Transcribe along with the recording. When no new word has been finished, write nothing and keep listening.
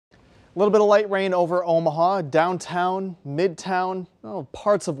A little bit of light rain over Omaha, downtown, midtown,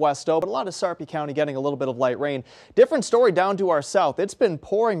 parts of Westo, but a lot of Sarpy County getting a little bit of light rain. Different story down to our south. It's been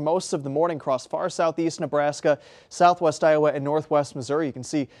pouring most of the morning across far southeast Nebraska, southwest Iowa, and northwest Missouri. You can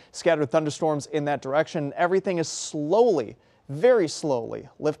see scattered thunderstorms in that direction. Everything is slowly, very slowly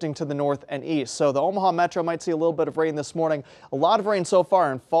lifting to the north and east. So the Omaha Metro might see a little bit of rain this morning. A lot of rain so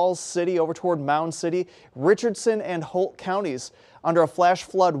far in Falls City over toward Mound City, Richardson and Holt counties under a flash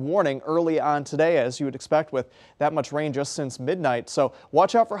flood warning early on today, as you would expect with that much rain just since midnight. So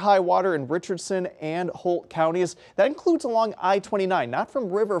watch out for high water in Richardson and Holt counties. That includes along I-29, not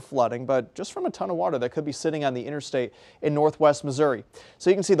from river flooding, but just from a ton of water that could be sitting on the interstate in northwest Missouri. So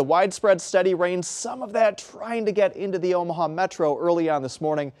you can see the widespread steady rain, some of that trying to get into the Omaha Metro early on this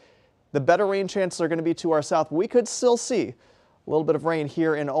morning. The better rain chances are going to be to our south. We could still see a little bit of rain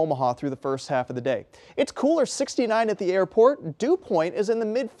here in Omaha through the first half of the day. It's cooler, 69 at the airport. Dew point is in the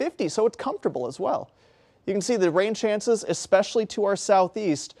mid-50s, so it's comfortable as well. You can see the rain chances, especially to our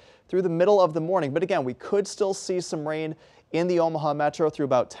southeast, through the middle of the morning. But again, we could still see some rain in the Omaha Metro through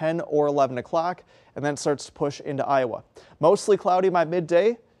about 10 or 11 o'clock, and then it starts to push into Iowa. Mostly cloudy by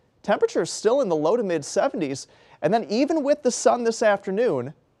midday. Temperatures still in the low to mid-70s. And then even with the sun this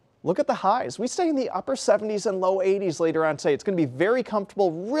afternoon, look at the highs. We stay in the upper 70s and low 80s later on today. It's going to be very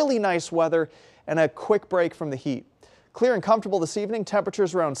comfortable, really nice weather, and a quick break from the heat. Clear and comfortable this evening.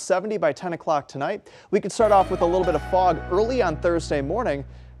 Temperatures around 70 by 10 o'clock tonight. We could start off with a little bit of fog early on Thursday morning,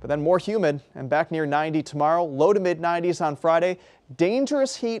 but then more humid and back near 90 tomorrow. Low to mid 90s on Friday.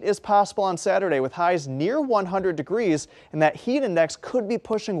 Dangerous heat is possible on Saturday with highs near 100 degrees, and that heat index could be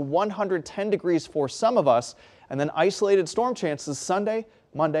pushing 110 degrees for some of us. And then isolated storm chances Sunday,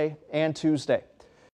 Monday, and Tuesday.